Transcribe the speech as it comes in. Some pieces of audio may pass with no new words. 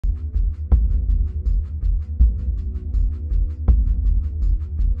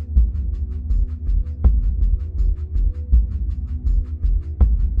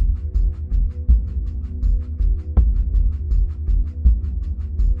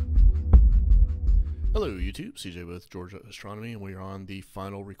Hello YouTube, CJ with Georgia Astronomy, and we are on the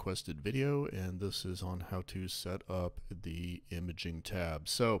final requested video, and this is on how to set up the imaging tab.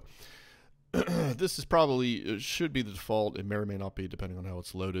 So this is probably, should be the default. It may or may not be depending on how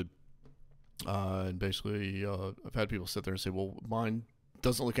it's loaded. And basically I've had people sit there and say, well, mine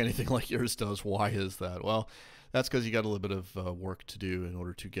doesn't look anything like yours does. Why is that? Well, that's because you got a little bit of work to do in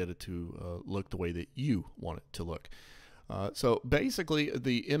order to get it to look the way that you want it to look. So basically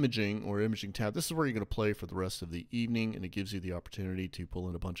the imaging or imaging tab, this is where you're going to play for the rest of the evening, and it gives you the opportunity to pull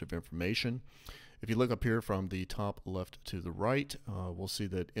in a bunch of information. If you look up here from the top left to the right, we'll see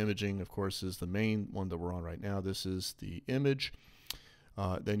that imaging, of course, is the main one that we're on right now. This is the image.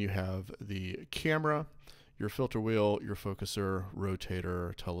 Then you have the camera, your filter wheel, your focuser,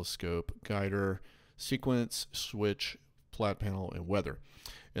 rotator, telescope, guider, sequence, switch, flat panel, and weather.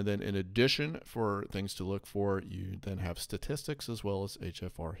 And then in addition, for things to look for, you then have statistics as well as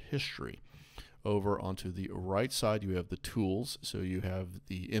HFR history. Over onto the right side, you have the tools. So you have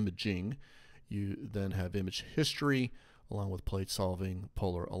the imaging. You then have image history, along with plate solving,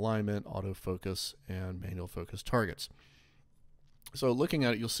 polar alignment, autofocus, and manual focus targets. So looking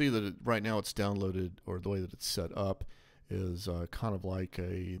at it, you'll see that right now it's downloaded, or the way that it's set up is kind of like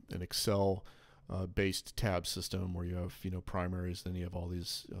an Excel based tab system where you have primaries, then you have all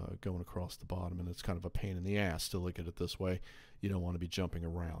these going across the bottom, and it's kind of a pain in the ass to look at it this way. You don't want to be jumping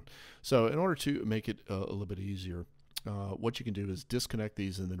around. So in order to make it a little bit easier, what you can do is disconnect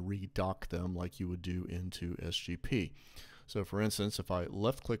these and then redock them like you would do into SGP. So for instance, if I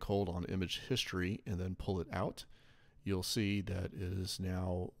left click hold on image history and then pull it out, you'll see that it is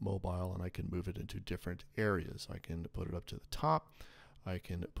now mobile, and I can move it into different areas. I can put it up to the top, I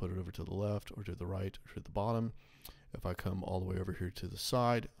can put it over to the left or to the right or to the bottom. If I come all the way over here to the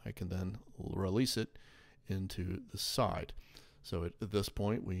side, I can then release it into the side. So at this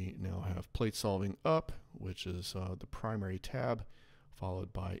point, we now have plate solving up, which is the primary tab,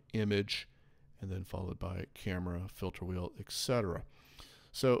 followed by image, and then followed by camera, filter wheel, etc.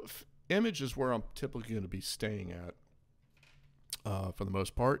 So image is where I'm typically going to be staying at for the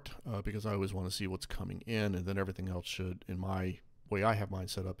most part, because I always want to see what's coming in, and then everything else should, in my way I have mine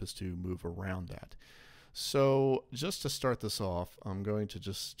set up, is to move around that. So just to start this off, I'm going to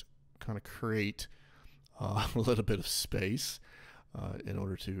just kind of create a little bit of space in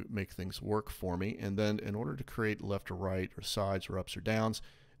order to make things work for me. And then in order to create left or right or sides or ups or downs,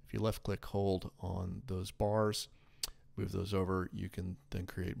 if you left click hold on those bars, move those over, you can then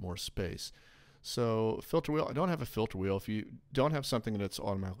create more space. So filter wheel, I don't have a filter wheel. If you don't have something that's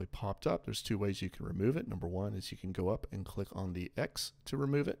automatically popped up, there's two ways you can remove it. Number one is you can go up and click on the X to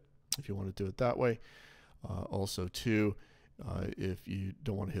remove it, if you want to do it that way. Also two, if you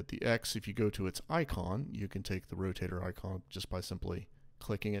don't want to hit the X, if you go to its icon, you can take the rotator icon just by simply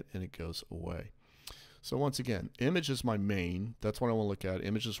clicking it, and it goes away. So once again, image is my main. That's what I want to look at.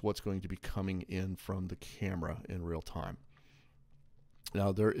 Image is what's going to be coming in from the camera in real time.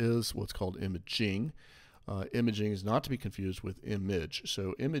 Now there is what's called imaging. Imaging is not to be confused with image.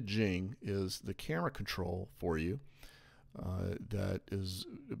 So imaging is the camera control for you that is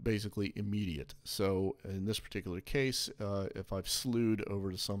basically immediate. So in this particular case, if I've slewed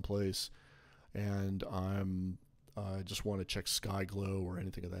over to someplace and I just want to check sky glow or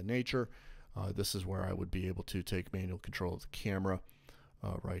anything of that nature, this is where I would be able to take manual control of the camera.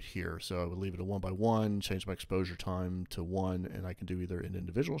 Right here. So I would leave it a 1x1, change my exposure time to 1, and I can do either an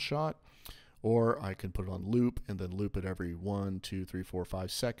individual shot, or I can put it on loop and then loop it every 1, 2, 3, 4,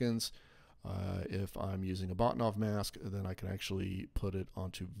 5 seconds. If I'm using a Botnov mask, then I can actually put it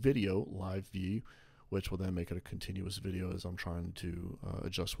onto video, live view, which will then make it a continuous video as I'm trying to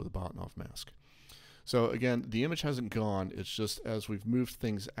adjust with a Botnov mask. So again, the image hasn't gone. It's just as we've moved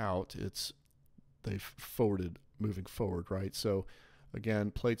things out, they've forwarded, moving forward, right? So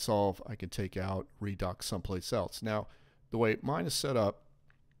again, plate solve, I can take out, redock someplace else. Now, the way mine is set up,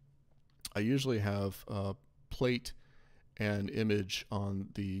 I usually have plate and image on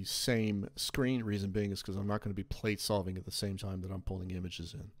the same screen. Reason being is because I'm not going to be plate solving at the same time that I'm pulling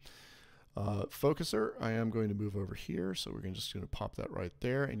images in. Focuser, I am going to move over here, so we're just going to pop that right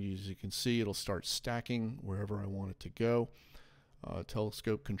there, and as you can see, it'll start stacking wherever I want it to go.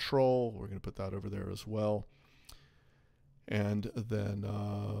 Telescope control, we're going to put that over there as well. And then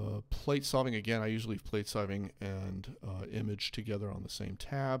plate solving, again, I usually leave plate solving and image together on the same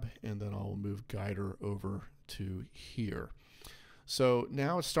tab, and then I'll move guider over to here. So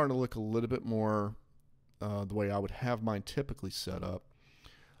now it's starting to look a little bit more the way I would have mine typically set up.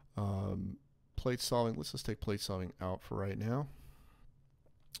 Plate solving, let's just take plate solving out for right now.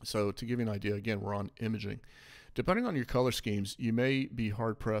 So to give you an idea, again, we're on imaging. Depending on your color schemes, you may be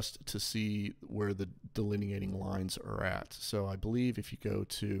hard pressed to see where the delineating lines are at. So I believe if you go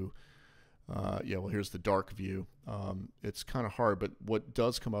to, yeah, well, here's the dark view. It's kind of hard, but what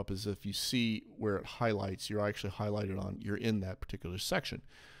does come up is if you see where it highlights, you're actually highlighted on, you're in that particular section.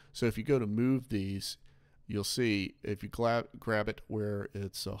 So if you go to move these, you'll see if you grab it where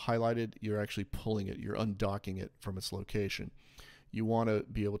it's highlighted, you're actually pulling it, you're undocking it from its location. You want to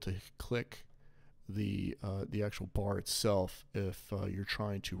be able to click the actual bar itself if you're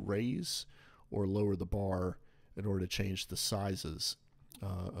trying to raise or lower the bar in order to change the sizes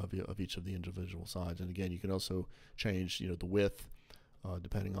of each of the individual sides. And again, you can also change the width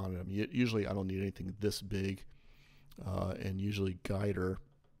depending on it. I mean, usually I don't need anything this big, and usually guider.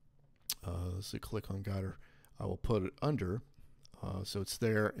 Let's see, click on guider. I will put it under so it's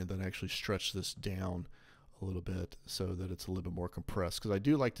there, and then actually stretch this down a little bit so that it's a little bit more compressed, because I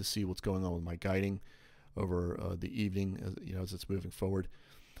do like to see what's going on with my guiding over the evening as it's moving forward.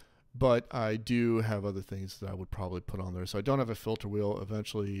 But I do have other things that I would probably put on there. So I don't have a filter wheel.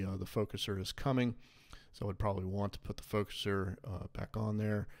 Eventually the focuser is coming, so I would probably want to put the focuser back on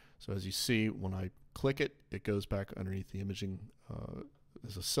there. So as you see, when I click it, it goes back underneath the imaging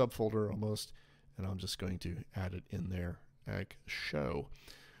as a subfolder almost, and I'm just going to add it in there like show.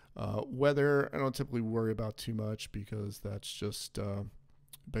 Weather, I don't typically worry about too much because that's just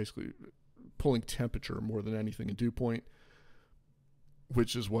basically pulling temperature more than anything in dew point,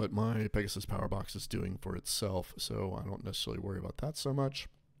 which is what my Pegasus Power Box is doing for itself, so I don't necessarily worry about that so much.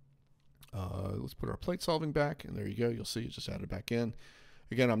 Let's put our plate solving back, and there you go. You'll see it just added back in.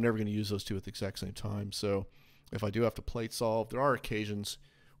 Again, I'm never going to use those two at the exact same time, so if I do have to plate solve, there are occasions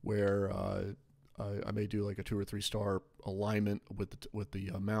where I may do like a 2 or 3 star alignment with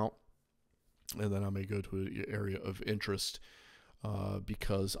the mount, and then I may go to an area of interest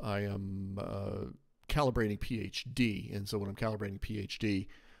because I am calibrating PhD, and so when I'm calibrating PhD,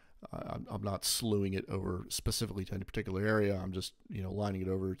 I'm not slewing it over specifically to any particular area. I'm just lining it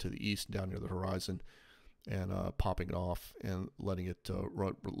over to the east down near the horizon and popping it off and letting it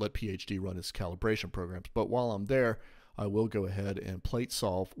let PhD run its calibration programs. But while I'm there, I will go ahead and plate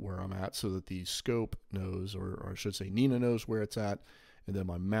solve where I'm at so that the scope knows, or I should say N.I.N.A knows where it's at, and then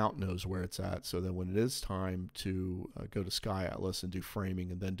my mount knows where it's at, so that when it is time to go to Sky Atlas and do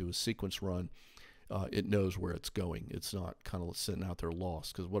framing and then do a sequence run, it knows where it's going. It's not kind of sitting out there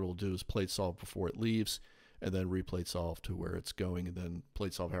lost, because what it will do is plate solve before it leaves and then replate solve to where it's going, and then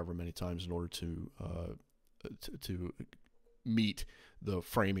plate solve however many times in order to meet the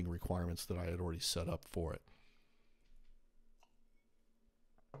framing requirements that I had already set up for it.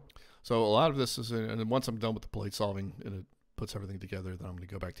 So a lot of this is, and then once I'm done with the plate solving and it puts everything together, then I'm going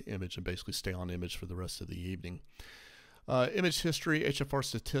to go back to image and basically stay on image for the rest of the evening. Image history, HFR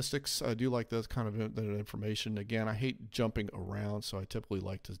statistics, I do like this kind of information. Again, I hate jumping around, so I typically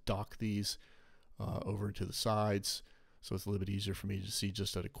like to dock these over to the sides, so it's a little bit easier for me to see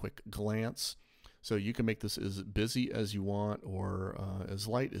just at a quick glance. So you can make this as busy as you want or as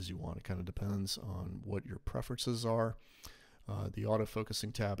light as you want. It kind of depends on what your preferences are. The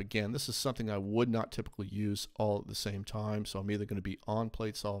autofocusing tab, again, this is something I would not typically use all at the same time, so I'm either going to be on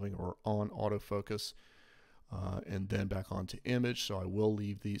plate solving or on autofocus, and then back onto image. So I will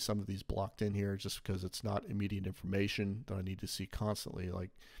leave some of these blocked in here just because it's not immediate information that I need to see constantly. Like,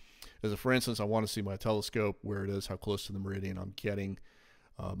 for instance, I want to see my telescope, where it is, how close to the meridian I'm getting,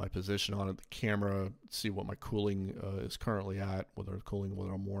 my position on it, the camera, see what my cooling is currently at, whether I'm cooling,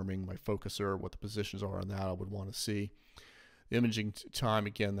 whether I'm warming, my focuser, what the positions are on that I would want to see. Imaging time,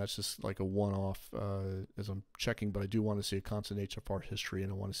 again, that's just like a one-off as I'm checking, but I do want to see a constant HFR history,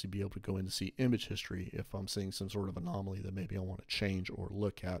 and I want to be able to go in to see image history if I'm seeing some sort of anomaly that maybe I want to change or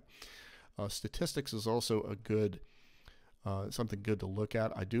look at. Statistics is also a good something good to look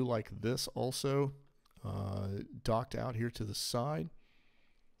at. I do like this also docked out here to the side,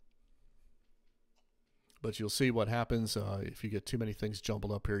 but you'll see what happens if you get too many things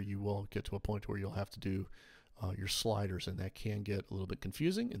jumbled up here. You will get to a point where you'll have to do your sliders, and that can get a little bit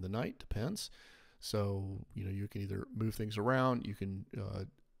confusing in the night, depends. So you can either move things around, you can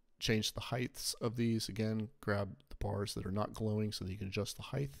change the heights of these. Again, grab the bars that are not glowing so that you can adjust the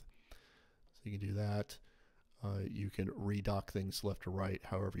height, so you can do that. You can redock things left or right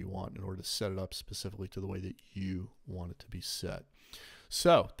however you want in order to set it up specifically to the way that you want it to be set.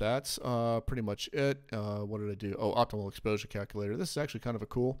 So that's pretty much it. What did I do? Oh, optimal exposure calculator. This is actually kind of a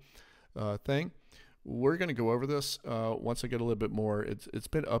cool thing. We're going to go over this once I get a little bit more. It's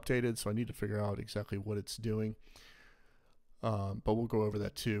been updated, so I need to figure out exactly what it's doing. But we'll go over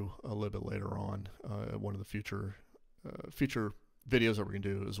that too a little bit later on at one of the future videos that we're going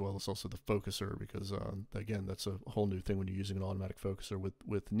to do, as well as also the focuser, because again, that's a whole new thing when you're using an automatic focuser with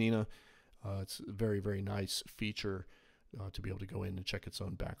N.I.N.A. It's a very, very nice feature to be able to go in and check its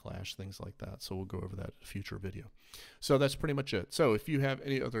own backlash, things like that. So we'll go over that in a future video. So that's pretty much it. So if you have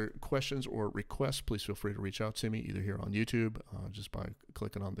any other questions or requests, please feel free to reach out to me either here on YouTube just by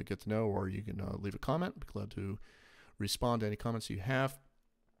clicking on the Get to Know, or you can leave a comment. I'd be glad to respond to any comments you have,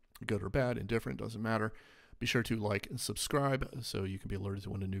 good or bad, indifferent, doesn't matter. Be sure to like and subscribe so you can be alerted to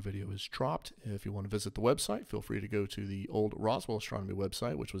when a new video is dropped. If you want to visit the website, feel free to go to the old Roswell Astronomy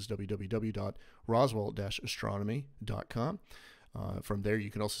website, which was www.roswell-astronomy.com. From there, you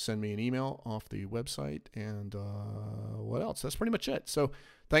can also send me an email off the website. And what else? That's pretty much it. So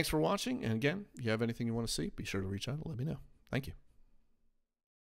thanks for watching. And again, if you have anything you want to see, be sure to reach out and let me know. Thank you.